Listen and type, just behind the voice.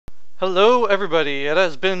Hello everybody, it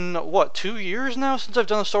has been, what, 2 years now since I've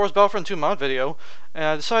done a Star Wars Battlefront 2 mod video, and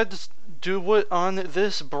I decided to do it on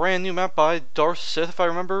this brand new map by Darth Sith, if I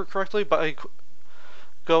remember correctly, by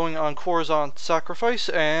going on Coruscant Sacrifice,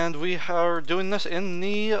 and we are doing this in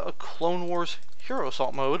the Clone Wars Hero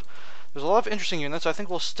Assault mode. There's a lot of interesting units. I think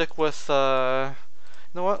we'll stick with, you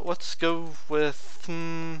know what, let's go with,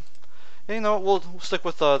 yeah, you know what, we'll stick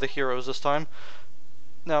with the heroes this time.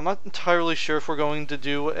 Now, I'm not entirely sure if we're going to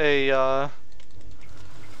do a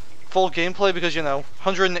full gameplay because, you know,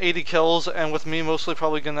 180 kills, and with me mostly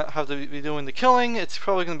probably going to have to be doing the killing, it's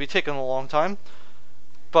probably going to be taking a long time.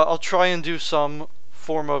 But I'll try and do some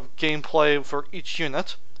form of gameplay for each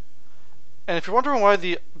unit. And if you're wondering why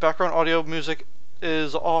the background audio music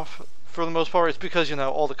is off for the most part, it's because, you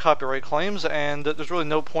know, all the copyright claims, and there's really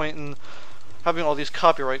no point in having all these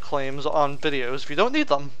copyright claims on videos if you don't need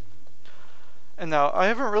them. And now, I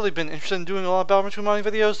haven't really been interested in doing a lot of Battlefront 2 modding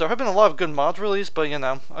videos. There have been a lot of good mods released, but you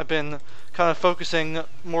know, I've been kind of focusing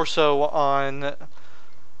more so on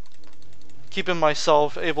keeping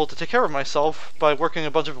myself able to take care of myself by working a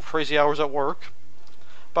bunch of crazy hours at work.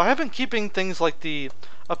 But I have been keeping things like the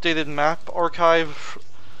updated map archive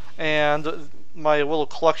and my little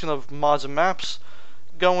collection of mods and maps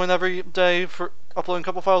going every day for uploading a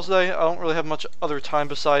couple files a day. I don't really have much other time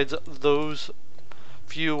besides those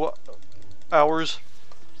few hours.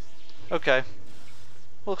 Okay.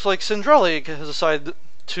 Looks like Cinderella has decided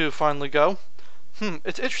to finally go.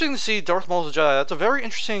 It's interesting to see Darth Maul as a Jedi. That's a very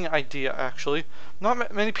interesting idea, actually.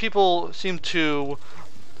 Not many people seem to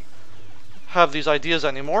have these ideas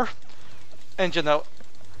anymore. And, you know,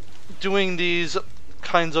 doing these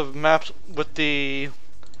kinds of maps with the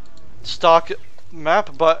stock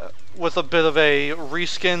map, but with a bit of a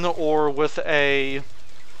reskin or with a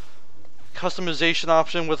customization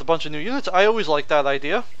option with a bunch of new units, I always like that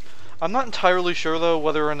idea. I'm not entirely sure though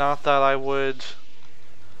whether or not that I would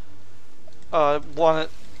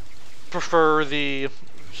prefer the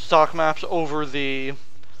stock maps over the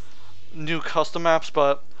new custom maps,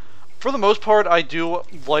 but for the most part I do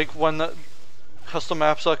like when the custom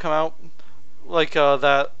maps come out, like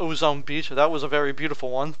that Ozone Beach. That was a very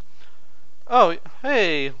beautiful one. Oh,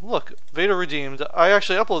 hey, look, Vader redeemed. I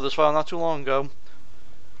actually uploaded this file not too long ago.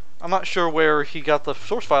 I'm not sure where he got the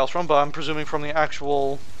source files from, but I'm presuming from the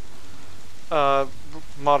actual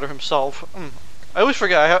modder himself. I always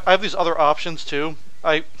forget, I have these other options too.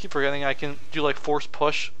 I keep forgetting I can do like force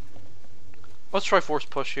push. Let's try force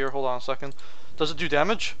push here, hold on a second. Does it do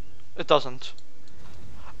damage? It doesn't.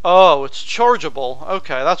 Oh, it's chargeable.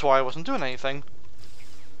 Okay, that's why I wasn't doing anything.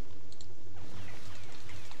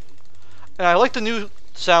 And I like the new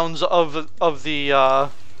sounds of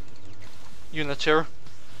the units here.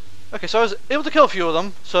 Okay, so I was able to kill a few of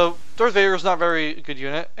them, so Darth Vader is not a very good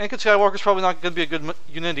unit. Anakin Skywalker's probably not going to be a good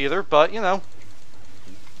unit either, but, you know.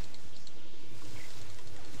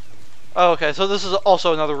 Oh, okay, so this is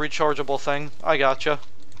also another rechargeable thing. I gotcha.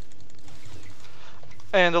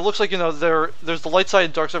 And it looks like, you know, there's the light side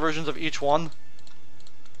and dark side versions of each one.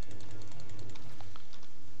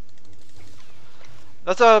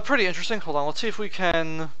 That's pretty interesting. Hold on, let's see if we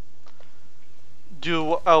can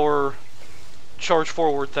do our charge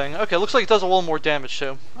forward thing. Okay, looks like it does a little more damage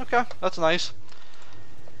too. Okay, that's nice.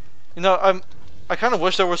 You know, I kind of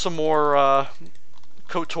wish there was some more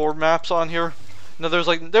KOTOR maps on here. You know, there's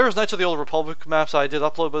Knights of the Old Republic maps I did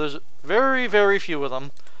upload, but there's very, very few of them.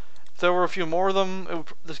 If there were a few more of them,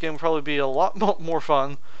 this game would probably be a lot more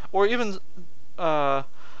fun. Or even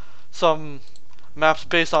some maps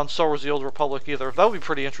based on Star Wars: The Old Republic either. That would be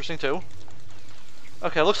pretty interesting too.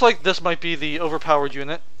 Okay, looks like this might be the overpowered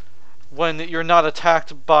unit when you're not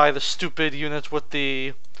attacked by the stupid units with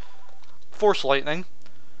the Force Lightning.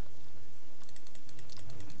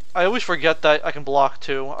 I always forget that I can block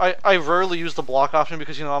too. I rarely use the block option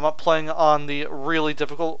because, you know, I'm not playing on the really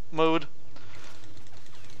difficult mode.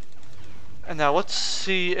 And now let's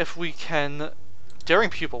see if we can... Daring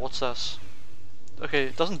Pupil, what's this? Okay,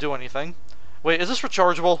 it doesn't do anything. Wait, is this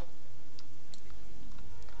rechargeable?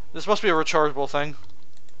 This must be a rechargeable thing.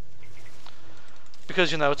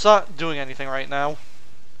 Because, you know, it's not doing anything right now.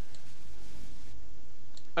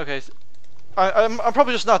 Okay, I'm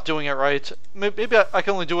probably just not doing it right. Maybe I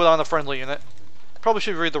can only do it on a friendly unit. Probably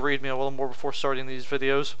should read the readme a little more before starting these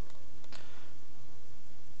videos.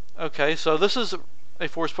 Okay, so this is a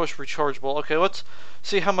force push rechargeable. Okay, let's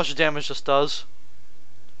see how much damage this does.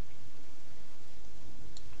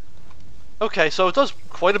 Okay, so it does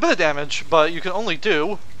quite a bit of damage, but you can only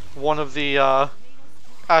do one of the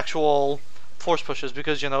actual force pushes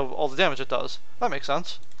because, you know, all the damage it does. That makes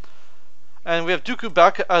sense. And we have Dooku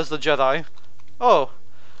back as the Jedi. Oh,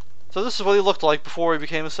 So this is what he looked like before he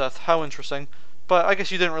became a Sith. How interesting. But I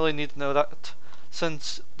guess you didn't really need to know that,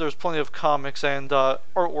 since there's plenty of comics and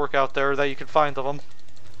artwork out there that you can find of him.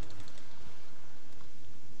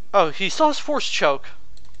 Oh, he still has Force Choke.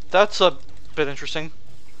 That's a bit interesting.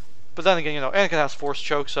 But then again, you know, Anakin has Force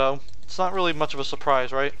Choke, so it's not really much of a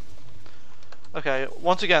surprise, right? Okay,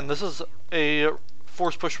 once again, this is a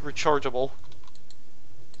Force Push rechargeable.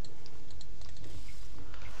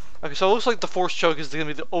 Okay, so it looks like the Force Choke is going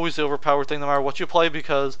to be always the overpowered thing no matter what you play,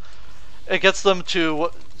 because it gets them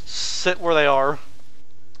to sit where they are.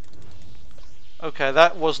 Okay,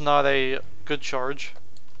 that was not a good charge.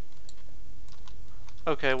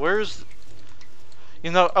 Okay, where's... You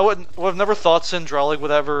know, I would have never thought Sindralig would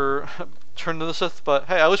ever turn to the Sith, but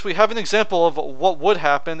hey, at least we have an example of what would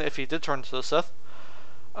happen if he did turn to the Sith.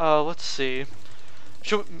 Let's see.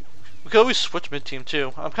 We could always switch mid-team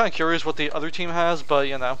too. I'm kind of curious what the other team has, but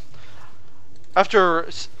you know. After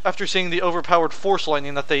seeing the overpowered Force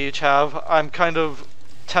Lightning that they each have, I'm kind of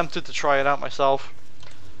tempted to try it out myself.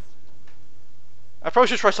 I probably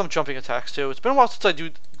should try some jumping attacks too. It's been a while since I do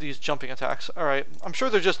these jumping attacks. Alright, I'm sure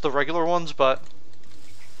they're just the regular ones, but...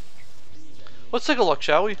 Let's take a look,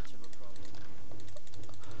 shall we?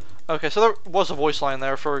 Okay, so there was a voice line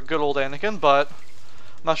there for good old Anakin, but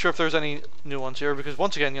I'm not sure if there's any new ones here, because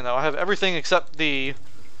once again, you know, I have everything except the...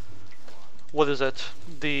 What is it?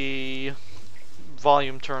 The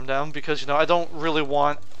volume turned down, because, you know, I don't really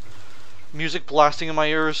want music blasting in my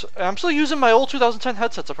ears. I'm still using my old 2010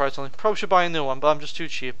 headset, surprisingly. Probably should buy a new one, but I'm just too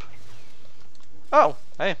cheap. Oh,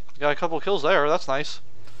 hey, got a couple of kills there, that's nice.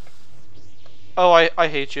 Oh, I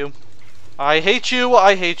hate you. I hate you,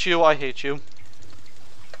 I hate you, I hate you.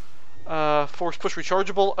 Force push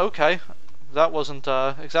rechargeable, okay. That wasn't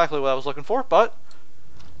exactly what I was looking for, but...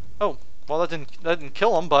 Oh, well that didn't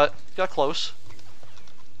kill him, but got close.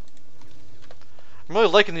 I'm really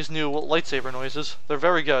liking these new lightsaber noises. They're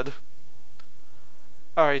very good.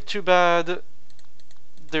 Alright, too bad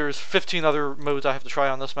there's 15 other modes I have to try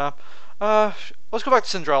on this map. Let's go back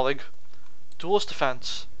to Sindralig. Duelist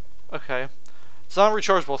defense. Okay. It's not a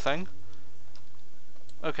rechargeable thing.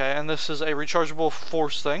 Okay, and this is a rechargeable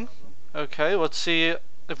force thing. Okay, let's see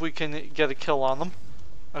if we can get a kill on them.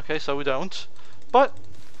 Okay, so we don't. But...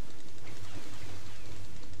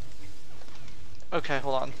 Okay,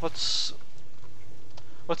 hold on. Let's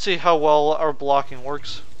see how well our blocking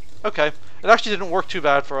works. Okay, it actually didn't work too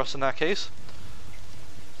bad for us in that case.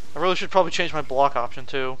 I really should probably change my block option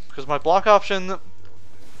too, because my block option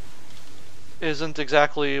isn't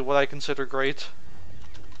exactly what I consider great.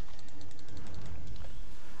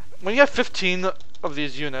 When you have 15 of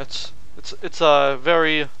these units, it's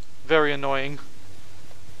very, very annoying.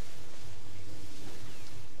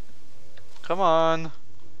 Come on.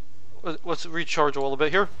 Let's recharge a little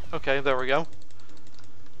bit here. Okay, there we go.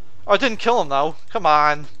 Oh, I didn't kill him though. Come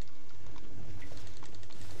on.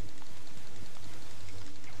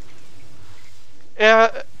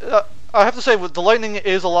 Yeah, I have to say, the lightning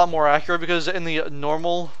is a lot more accurate, because in the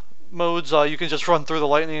normal modes, you can just run through the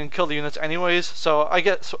lightning and kill the units anyways. So I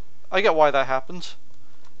get why that happens.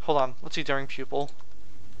 Hold on, let's see Daring Pupil.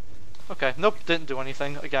 Okay, nope, didn't do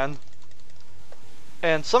anything again.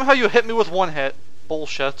 And somehow you hit me with one hit.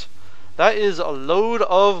 Bullshit. That is a load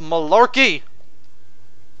of malarkey.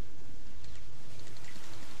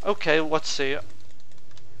 Okay, let's see.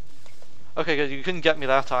 Okay, good, you couldn't get me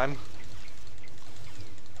that time.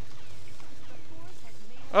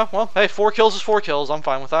 Oh, well, hey, 4 kills is 4 kills. I'm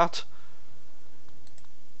fine with that.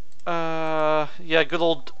 Yeah, good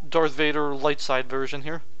old Darth Vader light side version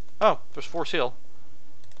here. Oh, there's Force Heal.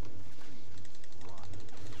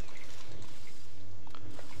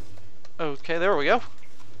 Okay, there we go.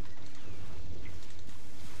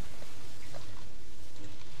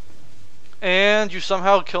 And you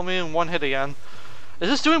somehow kill me in one hit again. Is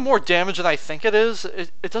this doing more damage than I think it is?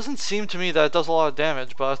 It doesn't seem to me that it does a lot of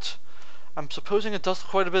damage, but I'm supposing it does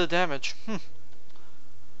quite a bit of damage.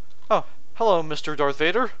 Oh, hello, Mr. Darth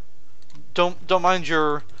Vader. Don't mind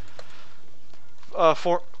your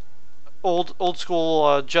for old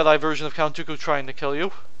school Jedi version of Count Dooku trying to kill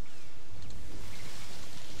you.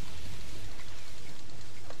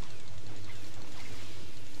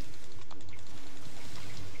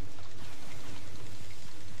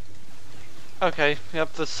 Okay,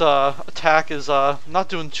 yep, this attack is not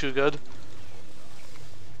doing too good.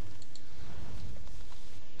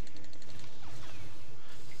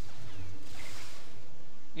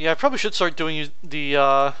 Yeah, I probably should start doing the,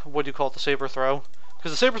 what do you call it, the saber throw.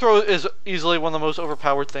 Because the saber throw is easily one of the most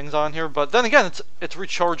overpowered things on here, but then again, it's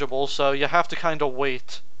rechargeable, so you have to kind of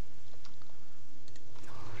wait.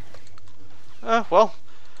 Well,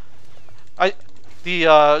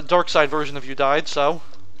 the dark side version of you died, so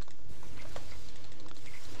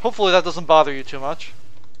hopefully that doesn't bother you too much.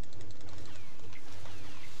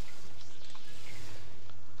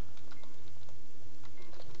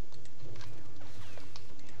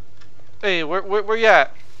 Hey, where you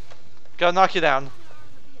at? Gotta knock you down.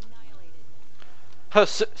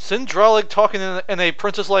 Syndralig talking in a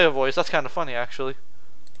Princess Leia voice. That's kind of funny, actually.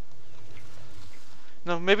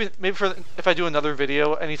 No, maybe if I do another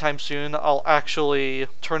video anytime soon, I'll actually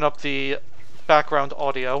turn up the background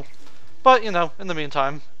audio. But, you know, in the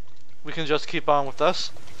meantime, we can just keep on with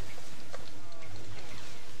this.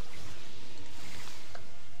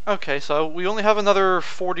 Okay, so we only have another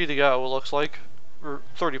 40 to go, it looks like. Or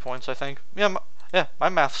 30 points, I think. Yeah, my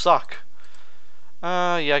math suck.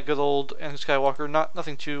 Yeah, good old Anakin Skywalker.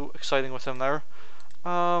 Nothing too exciting with him there.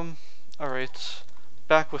 Alright.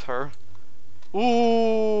 Back with her.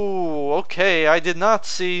 Ooh, okay, I did not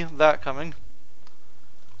see that coming.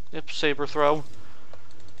 Yep, saber throw.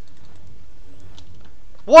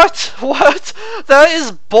 What? What? That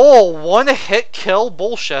is bull. One hit kill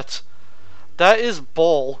bullshit. That is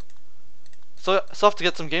bull. So I still have to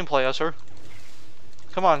get some gameplay as her.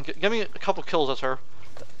 Come on, give me a couple kills as her.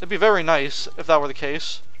 It'd be very nice if that were the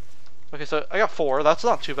case. Okay, so I got 4. That's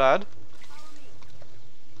not too bad.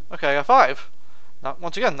 Okay, I got 5.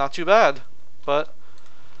 Once again, not too bad. But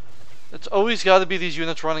it's always got to be these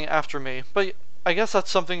units running after me. But I guess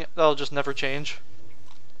that's something that'll just never change.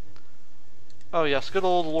 Oh yes, good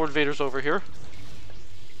old Lord Vader's over here.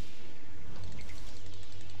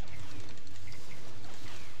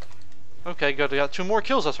 Okay, good. I got 2 more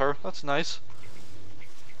kills as her. That's nice.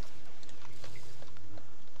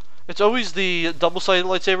 It's always the double-sided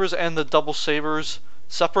lightsabers and the double sabers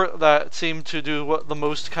separate that seem to do the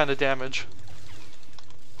most kind of damage.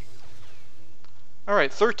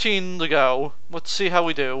 Alright, 13 to go. Let's see how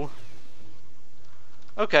we do.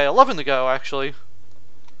 Okay, 11 to go, actually.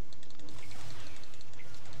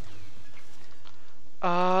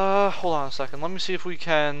 Hold on a second. Let me see if we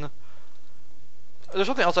can... There's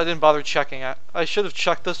something else I didn't bother checking at. I should have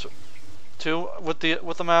checked this too with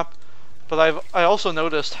the map. But I also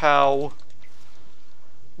noticed how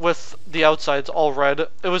with the outsides all red,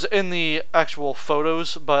 it was in the actual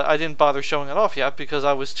photos, but I didn't bother showing it off yet because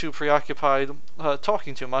I was too preoccupied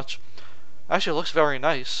talking too much. Actually, it looks very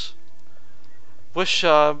nice. Wish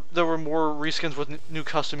there were more reskins with new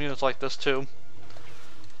custom units like this too.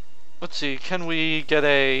 Let's see, can we get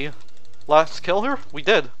a last kill here? We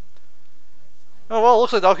did. Oh well, it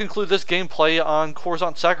looks like that'll conclude this gameplay on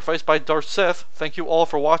Coruscant Sacrifice by Darth Sith. Thank you all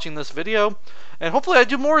for watching this video, and hopefully I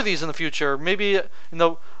do more of these in the future. Maybe, you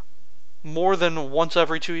know, more than once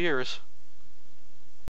every 2 years.